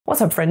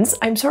What's up, friends?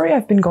 I'm sorry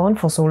I've been gone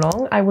for so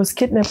long. I was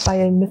kidnapped by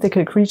a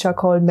mythical creature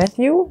called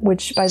Matthew,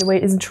 which, by the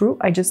way, isn't true.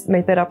 I just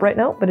made that up right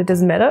now, but it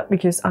doesn't matter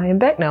because I am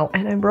back now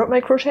and I brought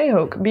my crochet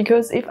hook,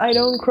 because if I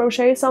don't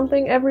crochet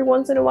something every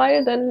once in a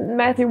while, then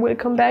Matthew will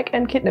come back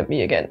and kidnap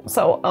me again.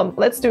 So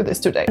let's do this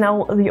today.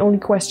 Now, the only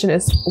question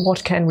is,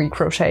 what can we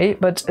crochet?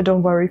 But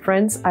don't worry,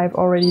 friends, I've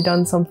already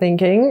done some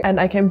thinking and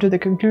I came to the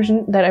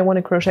conclusion that I want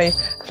to crochet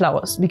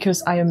flowers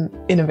because I am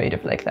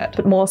innovative like that.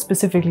 But more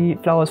specifically,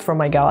 flowers from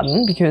my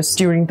garden, because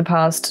during the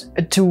past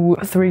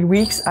 2-3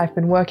 weeks I've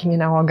been working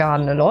in our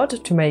garden a lot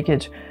to make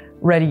it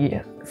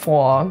ready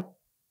for,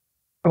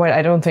 well,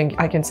 I don't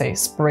think I can say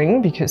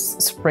spring because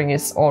spring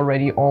is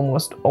already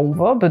almost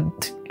over,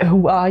 but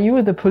who are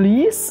you, the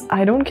police?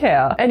 I don't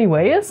care.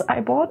 Anyways,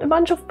 I bought a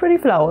bunch of pretty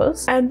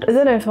flowers and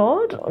then I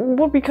thought it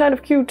would be kind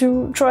of cute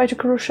to try to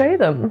crochet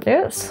them.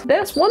 Yes,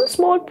 there's one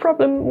small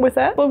problem with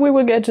that, but we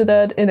will get to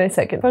that in a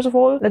second. First of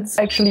all, let's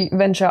actually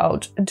venture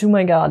out to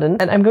my garden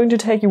and I'm going to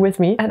take you with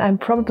me, and I'm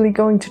probably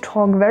going to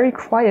talk very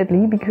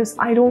quietly because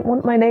I don't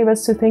want my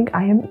neighbors to think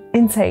I am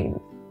insane.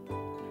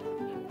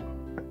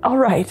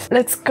 Alright,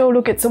 let's go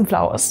look at some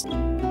flowers.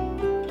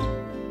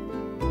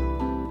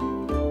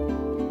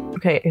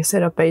 Okay, I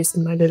set up base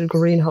in my little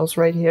greenhouse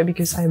right here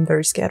because I'm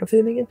very scared of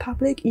filming in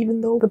public,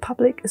 even though the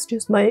public is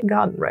just my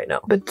garden right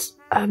now. But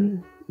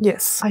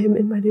yes, I am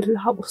in my little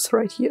house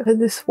right here,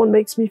 and this one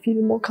makes me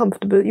feel more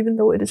comfortable, even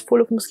though it is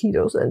full of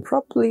mosquitoes and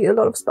probably a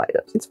lot of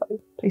spiders. It's fine.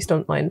 Please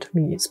don't mind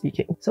me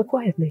speaking so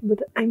quietly. But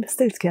I'm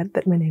still scared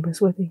that my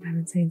neighbors will think I'm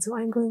insane, so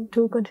I'm going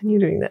to continue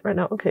doing that right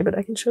now. Okay, but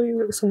I can show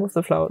you some of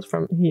the flowers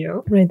from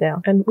here, right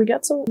there. And we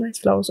got some nice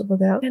flowers over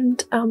there.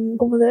 And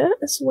over there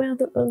is where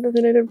the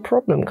little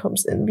problem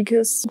comes in,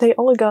 because they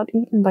all got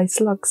eaten by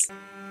slugs.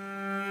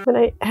 When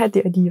I had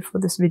the idea for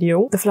this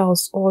video, the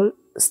flowers all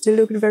still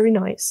looked very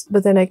nice,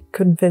 but then I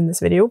couldn't film this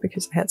video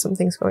because I had some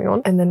things going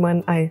on. And then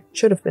when I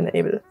should have been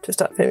able to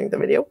start filming the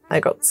video, I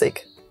got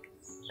sick.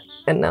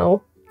 And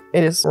now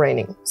it is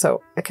raining.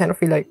 So I kind of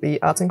feel like the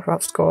arts and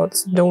crafts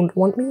gods don't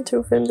want me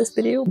to film this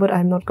video, but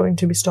I'm not going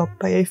to be stopped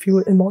by a few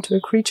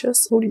immortal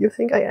creatures. Who do you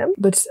think I am?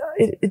 But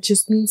it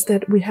just means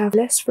that we have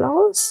less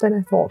flowers than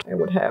I thought I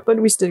would have,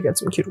 but we still get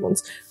some cute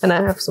ones. And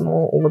I have some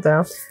more over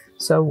there.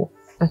 So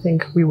I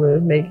think we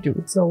will make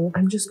do. So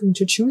I'm just going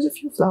to choose a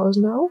few flowers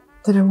now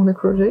that I want to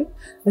crochet,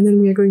 and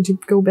then we are going to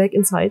go back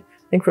inside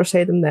and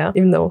crochet them there,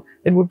 even though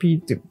it would be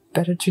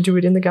better to do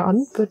it in the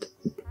garden, but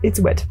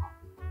it's wet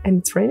and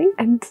it's raining,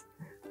 and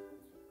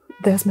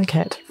there's my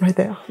cat right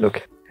there.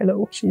 Look,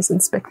 hello, she's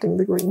inspecting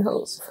the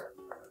greenhouse.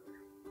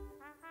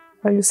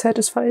 Are you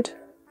satisfied?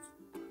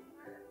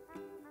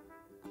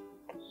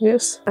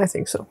 Yes, I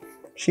think so.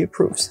 She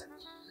approves.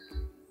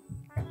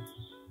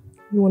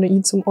 You want to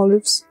eat some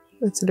olives?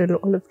 That's a little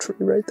olive tree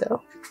right there.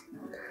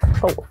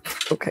 Oh,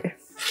 okay.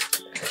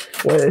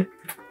 Well,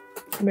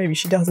 maybe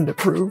she doesn't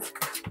approve.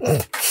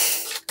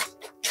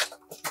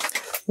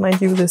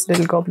 Mind you, this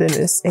little goblin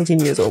is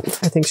 18 years old.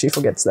 I think she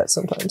forgets that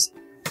sometimes.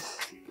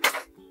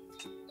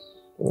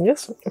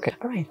 Yes? Okay,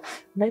 alright.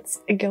 Let's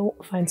go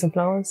find some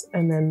flowers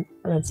and then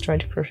let's try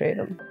to crochet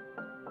them.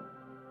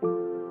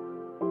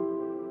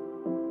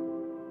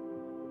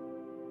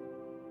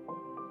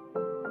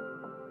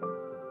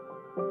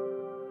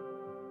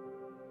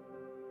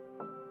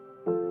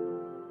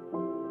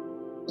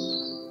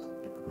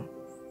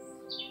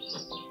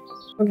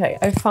 Okay,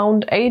 I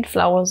found 8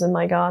 flowers in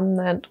my garden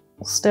that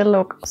still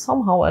look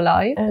somehow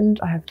alive, and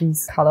I have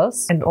these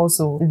colors and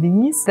also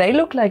these. They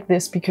look like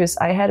this because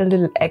I had a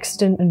little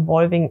accident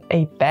involving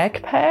a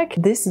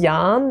backpack, this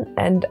yarn,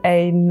 and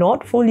a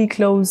not fully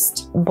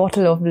closed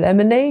bottle of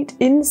lemonade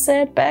in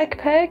said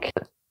backpack.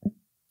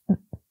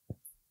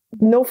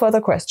 No further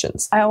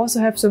questions. I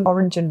also have some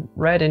orange and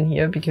red in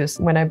here because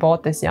when I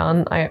bought this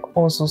yarn, I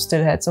also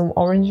still had some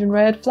orange and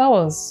red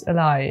flowers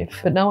alive,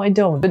 but now I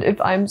don't. But if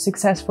I'm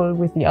successful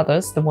with the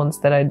others, the ones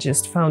that I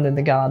just found in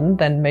the garden,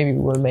 then maybe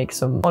we'll make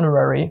some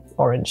honorary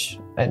orange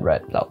and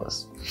red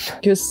flowers.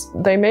 Because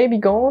they may be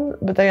gone,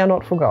 but they are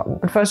not forgotten.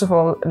 But first of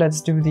all,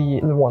 let's do the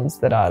ones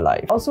that are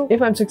alive. Also,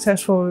 if I'm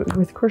successful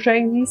with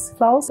crocheting these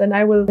flowers, then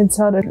I will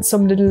insert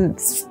some little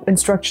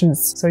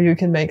instructions so you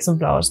can make some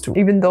flowers too.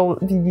 Even though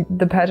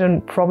the pattern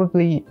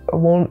probably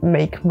won't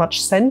make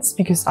much sense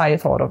because I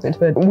thought of it,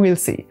 but we'll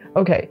see.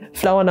 Okay,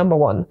 flower number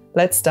 1.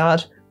 Let's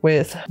start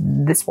with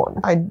this one.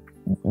 I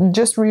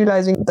just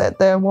realizing that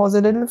there was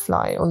a little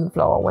fly on the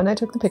flower when I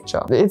took the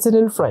picture. It's a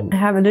little friend. I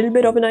have a little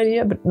bit of an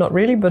idea, but not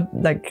really, but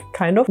like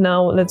kind of.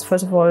 Now let's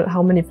first of all,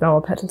 how many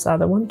flower petals are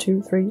there? 1,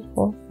 2, 3,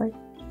 4, 5,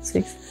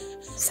 6,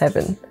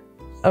 7.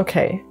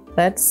 Okay,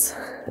 that's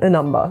a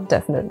number,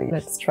 definitely.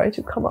 Let's try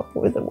to come up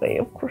with a way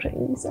of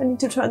crocheting these. I need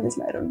to turn this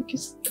light on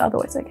because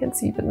otherwise I can't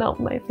see, but now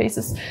my face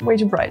is way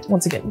too bright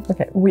once again.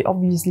 Okay, we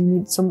obviously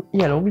need some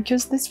yellow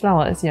because this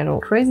flower is yellow.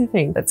 Crazy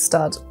thing. Let's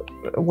start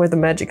with a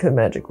magic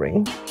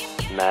ring.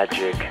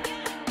 Magic.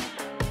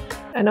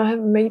 And I have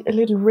made a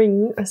little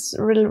ring,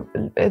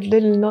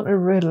 not a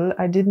riddle.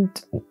 I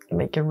didn't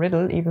make a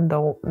riddle, even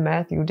though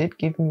Matthew did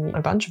give me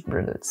a bunch of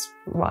riddles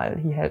while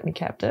he held me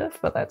captive,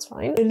 but that's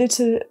fine. A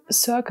little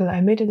circle.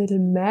 I made a little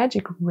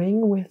magic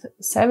ring with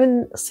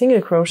 7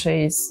 single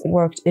crochets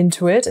worked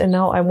into it, and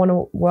now I want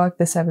to work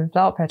the 7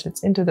 flower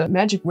petals into the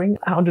magic ring.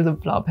 How do the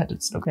flower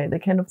petals look? Okay, they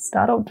kind of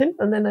start out thin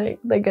and then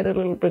they get a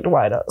little bit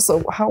wider.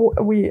 So how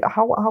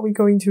are we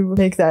going to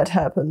make that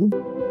happen?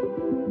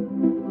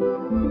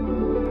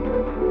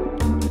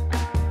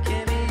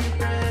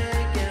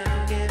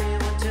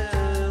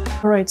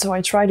 Alright, so I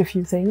tried a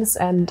few things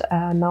and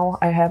now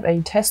I have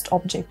a test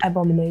object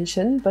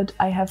abomination, but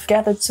I have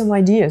gathered some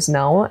ideas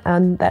now,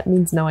 and that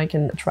means now I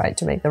can try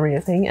to make the real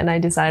thing. And I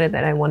decided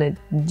that I want to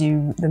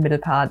do the middle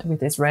part with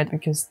this red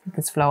because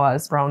this flower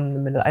is brown in the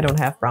middle. I don't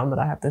have brown, but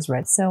I have this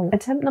red. So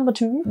attempt number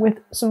 2 with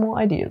some more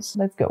ideas.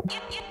 Let's go.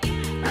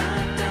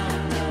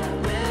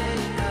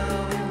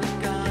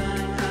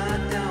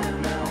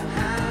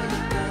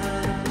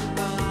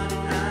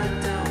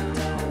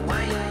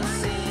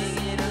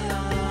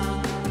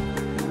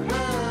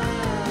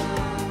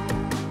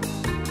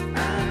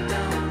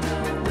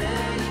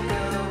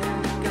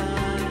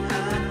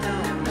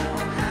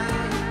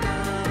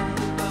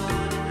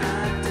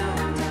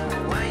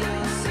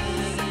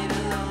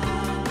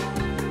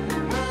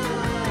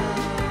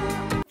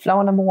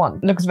 Flower number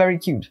 1 looks very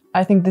cute.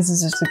 I think this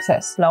is a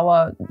success.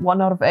 Flower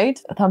 1 out of 8,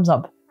 a thumbs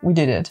up. We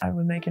did it. I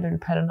will make a little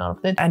pattern out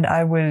of it and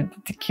I will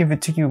give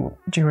it to you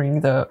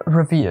during the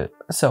reveal.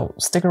 So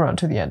stick around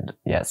to the end.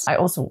 Yes. I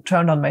also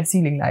turned on my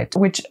ceiling light,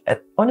 which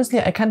honestly,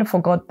 I kind of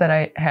forgot that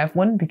I have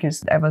one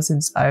because ever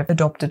since I've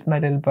adopted my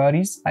little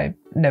birdies, I've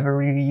never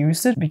really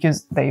used it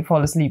because they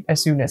fall asleep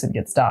as soon as it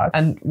gets dark.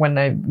 And when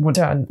I would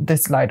turn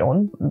this light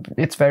on,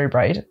 it's very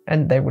bright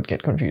and they would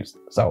get confused.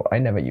 So I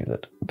never use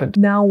it. But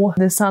now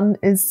the sun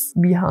is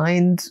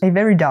behind a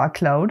very dark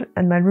cloud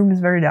and my room is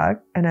very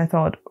dark. And I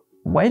thought,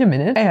 wait a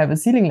minute, I have a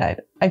ceiling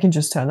light. I can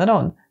just turn that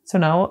on. So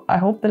now I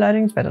hope the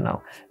lighting is better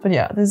now. But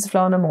yeah, this is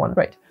flower number 1.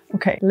 Great.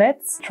 Okay,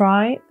 let's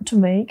try to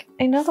make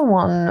another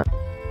one.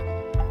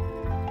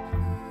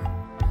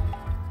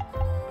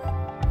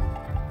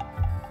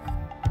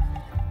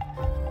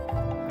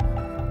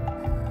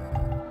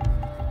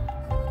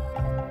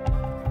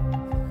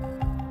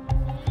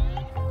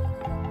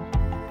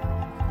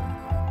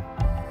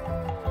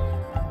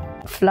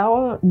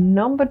 Flower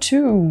number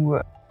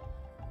 2.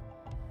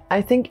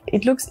 I think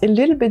it looks a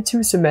little bit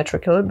too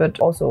symmetrical, but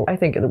also I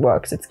think it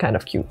works. It's kind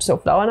of cute. So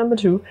flower number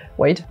 2.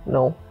 Wait,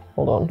 no,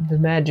 hold on. The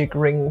magic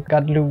ring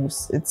got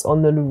loose. It's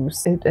on the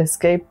loose. It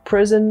escaped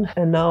prison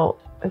and now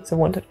it's a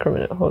wanted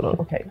criminal. Hold on.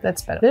 Okay,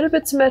 that's better. A little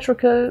bit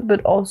symmetrical,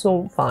 but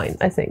also fine,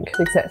 I think.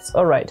 Success.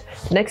 All right.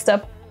 Next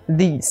up,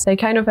 these. They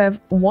kind of have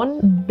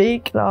 1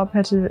 big flower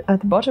petal at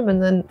the bottom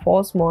and then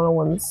 4 smaller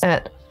ones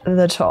at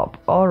the top.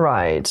 All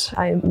right,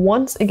 I'm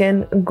once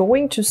again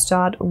going to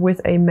start with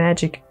a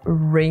magic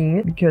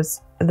ring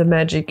because the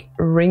Magic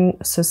Ring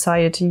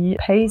Society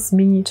pays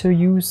me to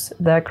use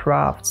their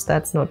crafts.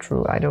 That's not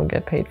true. I don't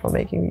get paid for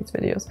making these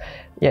videos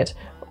yet.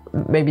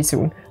 Maybe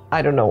soon.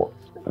 I don't know.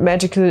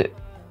 Magical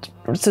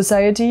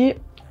Society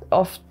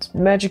of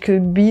magical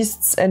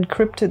beasts and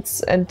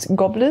cryptids and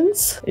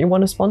goblins. You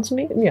want to sponsor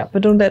me? Yeah,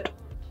 but don't let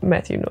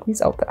Matthew know.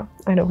 He's out there.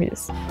 I know he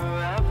is.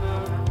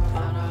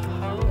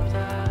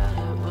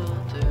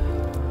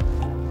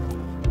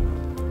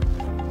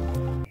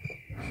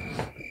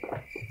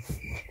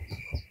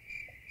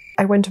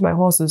 I went to my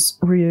horses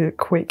real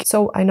quick.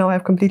 So I know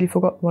I've completely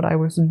forgot what I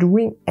was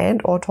doing and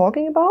or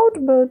talking about,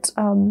 but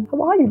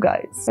how are you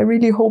guys? I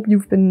really hope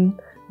you've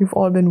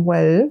all been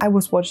well. I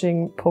was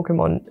watching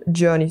Pokemon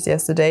Journeys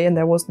yesterday and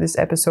there was this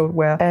episode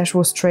where Ash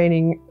was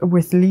training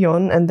with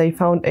Leon and they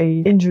found a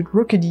injured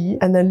Rookidee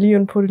and then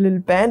Leon put a little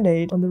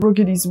band-aid on the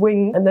Rookidee's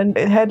wing and then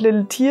it had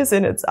little tears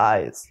in its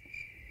eyes.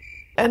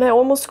 And I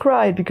almost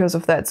cried because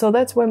of that. So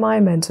that's where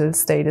my mental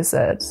state is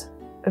at.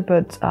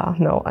 But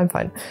no, I'm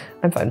fine.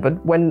 I'm fine.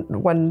 But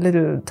when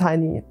little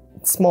tiny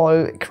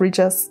small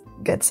creatures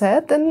get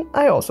sad, then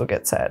I also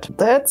get sad.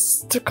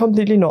 That's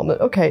completely normal.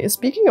 Okay,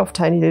 speaking of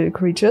tiny little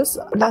creatures,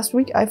 last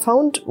week I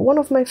found one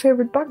of my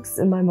favorite bugs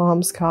in my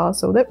mom's car,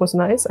 so that was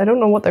nice. I don't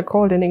know what they're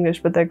called in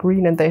English, but they're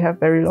green and they have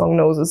very long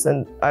noses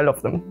and I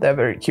love them. They're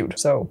very cute.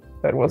 So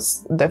that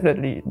was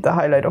definitely the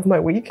highlight of my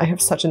week. I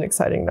have such an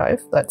exciting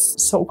life.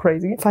 That's so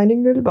crazy.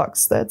 Finding little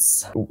bugs,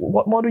 that's...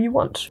 What more do you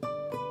want?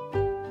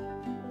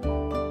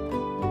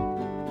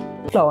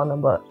 Flower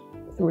number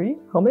 3.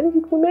 How many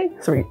did we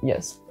make? 3.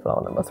 Yes,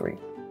 flower number 3.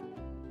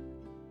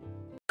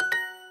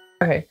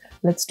 Okay,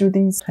 let's do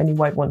these tiny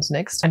white ones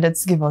next. And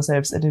let's give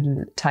ourselves a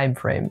little time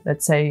frame.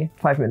 Let's say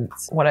 5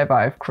 minutes. Whatever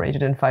I've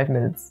created in 5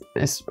 minutes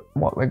is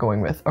what we're going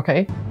with,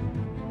 okay?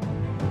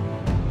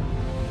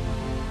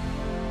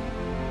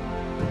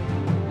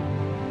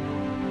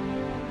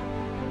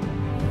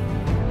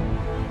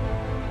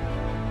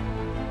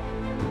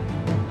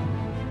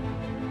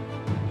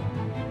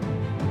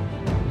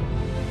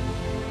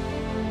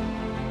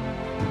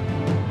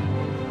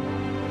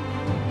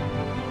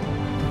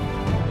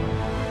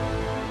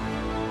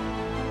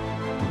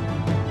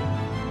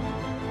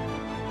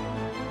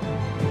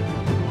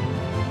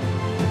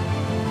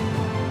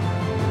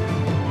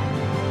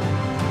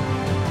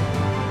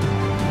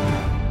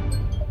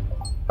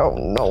 Oh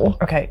no.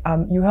 Okay,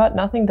 you heard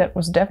nothing. That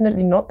was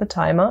definitely not the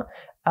timer.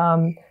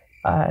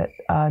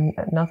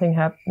 Nothing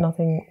happened.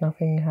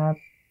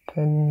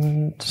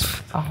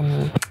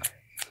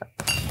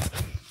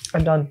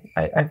 I'm done.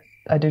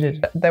 I did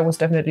it. That was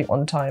definitely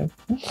on time.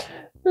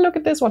 Look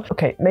at this one.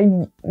 Okay,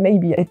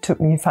 maybe it took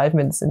me 5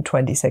 minutes and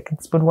 20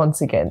 seconds. But once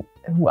again,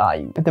 who are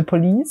you? The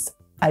police?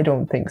 I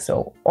don't think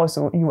so.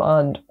 Also, you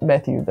aren't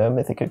Matthew, the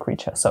mythical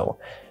creature, so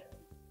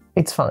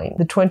it's fine.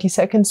 The 20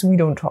 seconds, we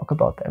don't talk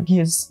about them.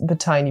 Here's the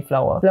tiny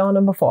flower. Flower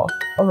number 4.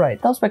 All right,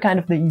 those were kind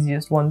of the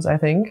easiest ones, I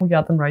think. We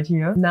got them right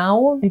here.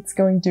 Now it's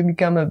going to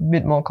become a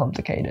bit more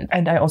complicated.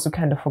 And I also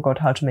kind of forgot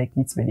how to make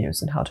these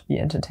videos and how to be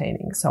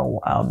entertaining. So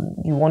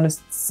you want to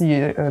see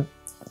a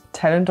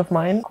talent of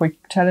mine?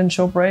 Quick talent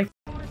show break?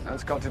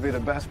 That's got to be the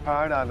best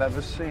part I've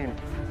ever seen.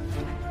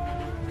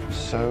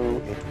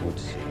 So it would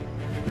seem.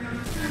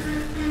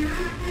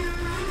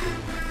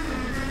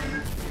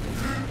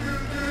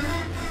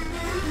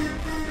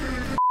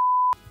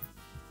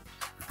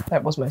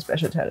 That was my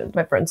special talent.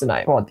 My friends and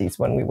I bought these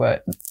when we were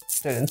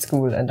still in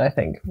school, and I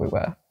think we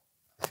were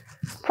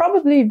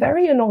probably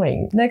very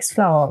annoying. Next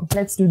flower.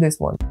 Let's do this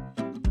one.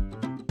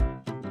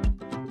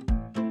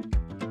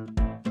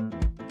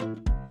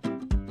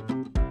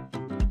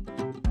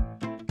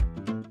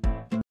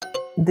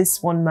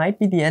 This one might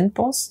be the end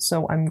boss,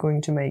 so I'm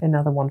going to make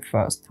another one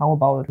first. How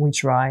about we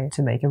try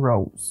to make a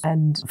rose?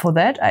 And for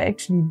that, I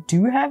actually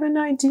do have an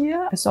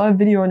idea. I saw a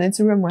video on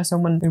Instagram where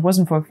someone, it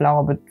wasn't for a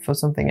flower, but for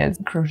something else,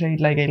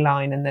 crocheted like a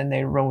line and then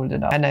they rolled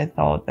it up. And I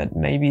thought that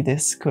maybe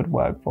this could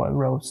work for a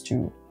rose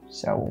too.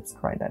 So let's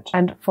try that.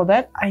 And for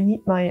that, I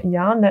need my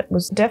yarn that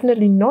was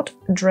definitely not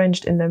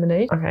drenched in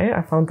lemonade. Okay,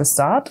 I found the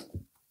start.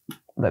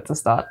 That's a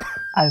start.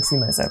 I'll see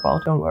myself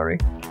out, don't worry.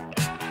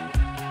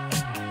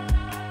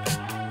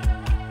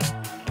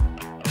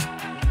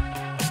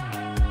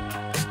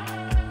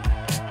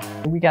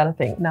 We got a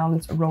thing. Now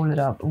let's roll it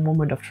up.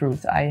 Moment of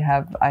truth.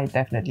 I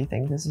definitely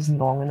think this isn't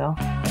long enough.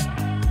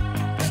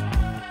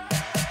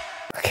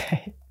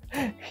 Okay.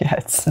 Yeah,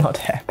 it's not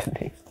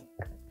happening.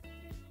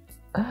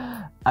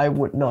 I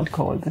would not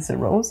call this a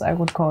rose. I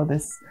would call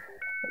this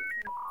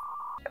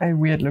a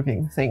weird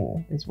looking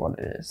thing is what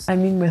it is. I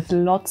mean, with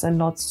lots and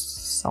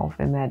lots of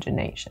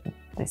imagination,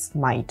 this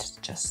might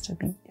just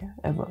be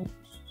a rose.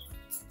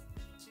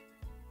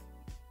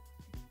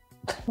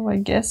 So I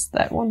guess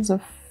that one's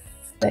a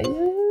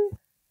fail.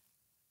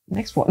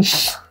 Next one.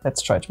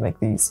 Let's try to make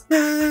these.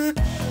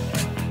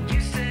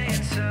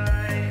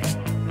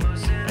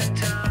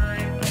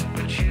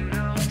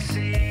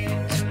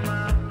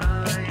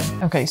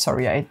 Okay,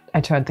 sorry,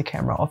 I turned the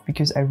camera off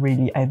because I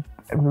really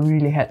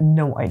had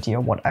no idea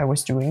what I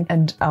was doing.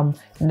 And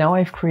now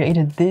I've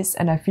created this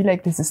and I feel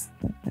like this is,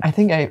 I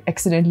think I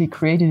accidentally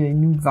created a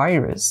new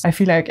virus. I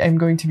feel like I'm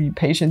going to be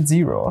patient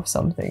 0 of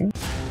something.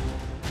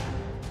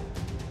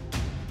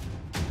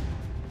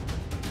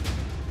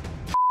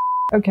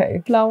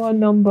 Okay, flower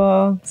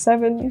number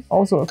 7,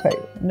 also a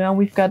fail. Now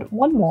we've got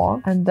one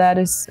more, and that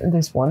is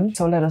this one.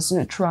 So let us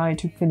try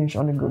to finish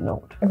on a good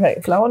note.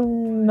 Okay, flower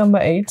number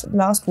 8,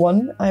 last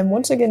one. I'm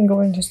once again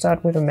going to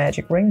start with a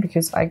magic ring,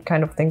 because I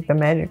kind of think the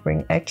magic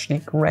ring actually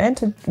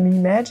granted me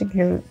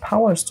magical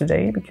powers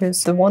today,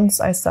 because the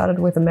ones I started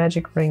with a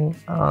magic ring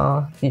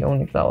are the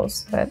only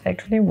flowers that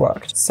actually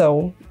worked.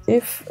 So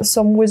if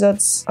some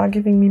wizards are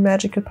giving me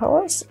magical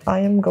powers, I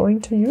am going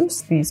to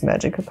use these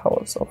magical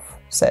powers of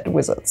said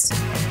wizards.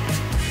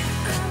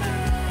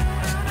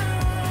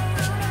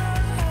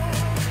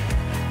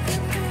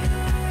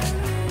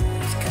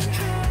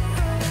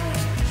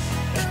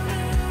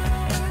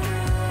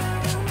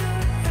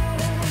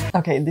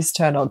 Okay, this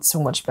turned out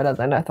so much better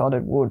than I thought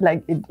it would.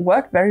 Like, it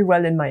worked very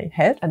well in my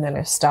head, and then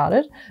I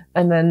started,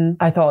 and then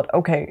I thought,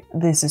 okay,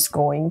 this is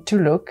going to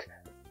look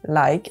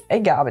like a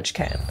garbage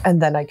can. And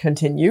then I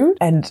continued,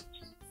 and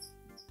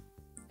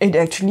it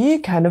actually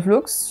kind of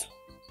looks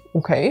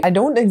okay. I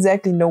don't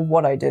exactly know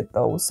what I did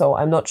though, so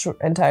I'm not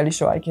entirely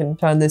sure I can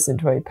turn this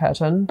into a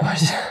pattern,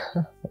 but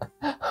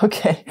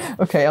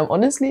okay, I'm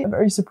honestly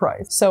very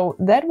surprised. So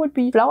that would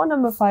be flower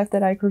number 5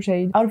 that I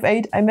crocheted. Out of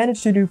 8, I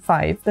managed to do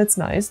 5. That's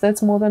nice,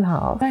 that's more than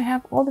half. I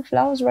have all the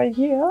flowers right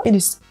here. It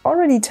is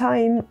already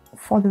time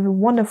for the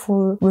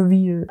wonderful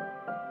reveal.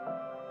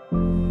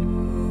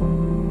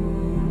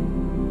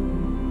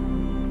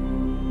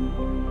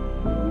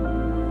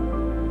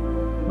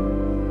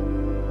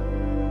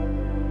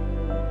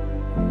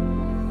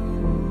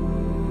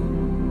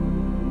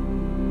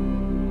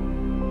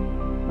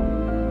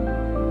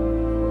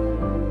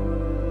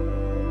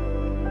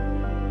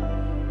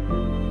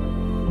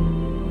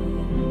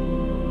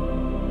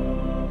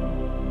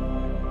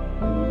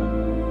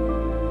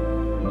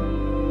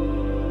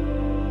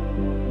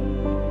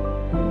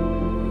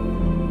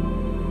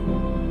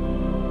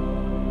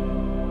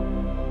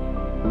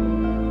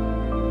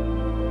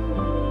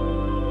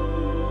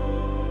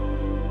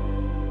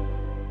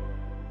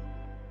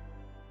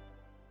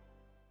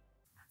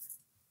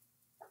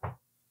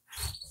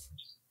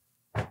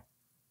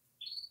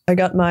 I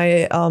got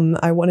my,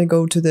 I want to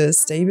go to the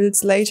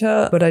stables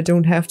later, but I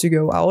don't have to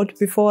go out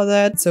before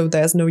that. So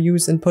there's no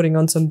use in putting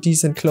on some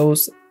decent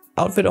clothes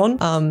outfit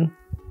on.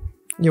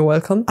 You're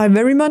welcome. I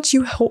very much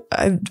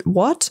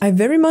I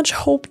very much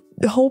hope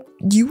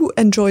you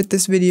enjoyed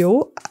this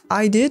video.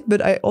 I did,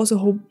 but I also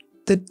hope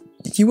that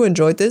you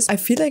enjoyed this. I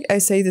feel like I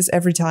say this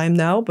every time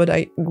now, but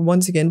I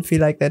once again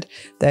feel like that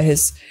there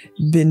has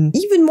been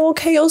even more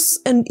chaos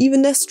and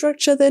even less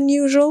structure than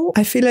usual.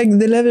 I feel like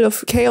the level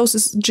of chaos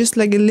is just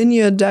like a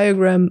linear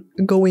diagram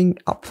going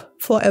up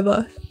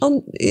forever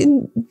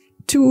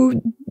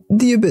into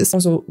the abyss.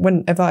 Also,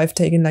 whenever I've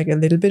taken like a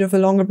little bit of a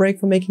longer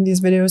break from making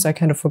these videos, I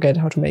kind of forget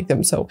how to make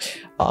them. So,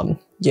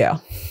 yeah,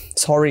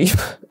 sorry.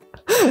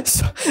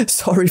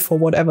 Sorry for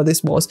whatever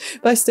this was,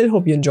 but I still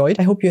hope you enjoyed.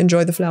 I hope you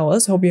enjoy the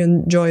flowers. I hope you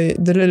enjoy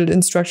the little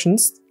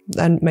instructions,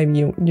 and maybe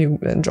you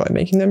enjoy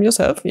making them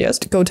yourself. Yes,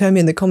 go tell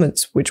me in the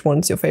comments which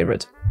one's your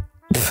favorite.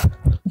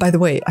 By the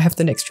way, I have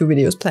the next few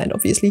videos planned,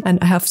 obviously, and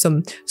I have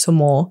some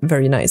more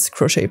very nice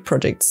crochet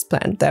projects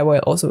planned. There will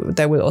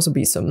also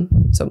be some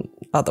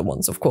other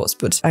ones, of course,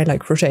 but I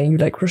like crocheting, you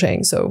like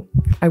crocheting, so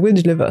I will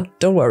deliver.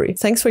 Don't worry.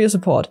 Thanks for your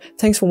support.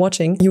 Thanks for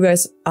watching. You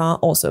guys are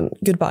awesome.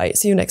 Goodbye.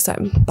 See you next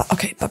time.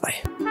 Okay,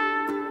 bye-bye.